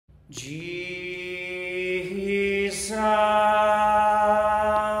Jesus,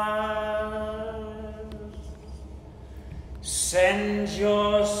 send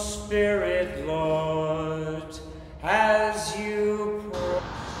your Spirit, Lord, as you pour.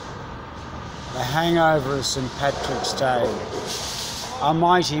 The hangover of St. Patrick's Day. A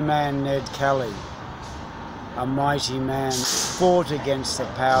mighty man, Ned Kelly, a mighty man, fought against the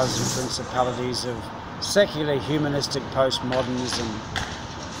powers and principalities of secular humanistic postmodernism.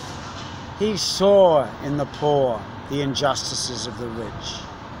 He saw in the poor the injustices of the rich.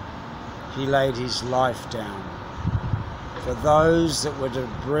 He laid his life down for those that were to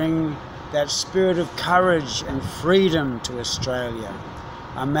bring that spirit of courage and freedom to Australia.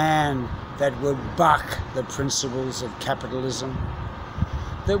 A man that would buck the principles of capitalism,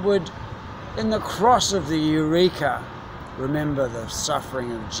 that would, in the cross of the Eureka, remember the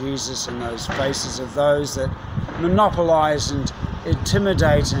suffering of Jesus in those faces of those that monopolize and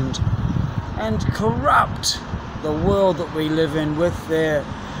intimidate and corrupt the world that we live in with their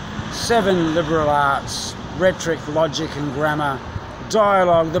 7 liberal arts, rhetoric, logic and grammar,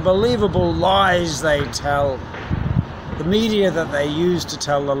 dialogue, the believable lies they tell, the media that they use to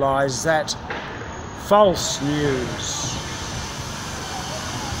tell the lies, that false news.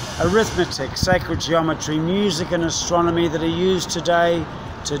 Arithmetic, sacred geometry, music and astronomy that are used today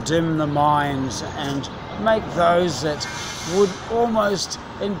to dim the minds and make those that would almost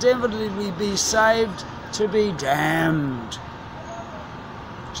inevitably be saved to be damned,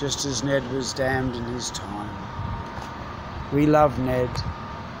 just as Ned was damned in his time. We love Ned,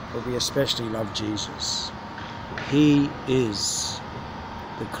 but we especially love Jesus. He is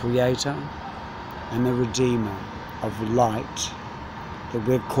the creator and the redeemer of light that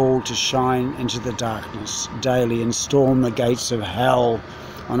we're called to shine into the darkness daily and storm the gates of hell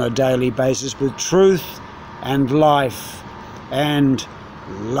on a daily basis with truth and life and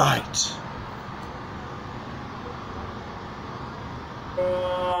light.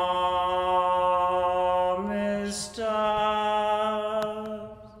 Promised us,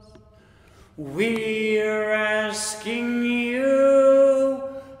 we're asking you,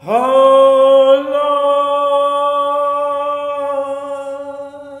 oh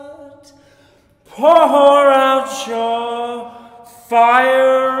Lord, pour out your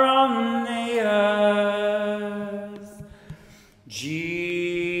fire on the earth.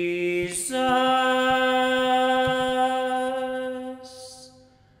 Jesus,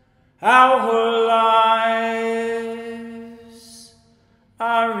 our lives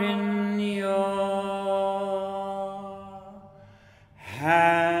are in your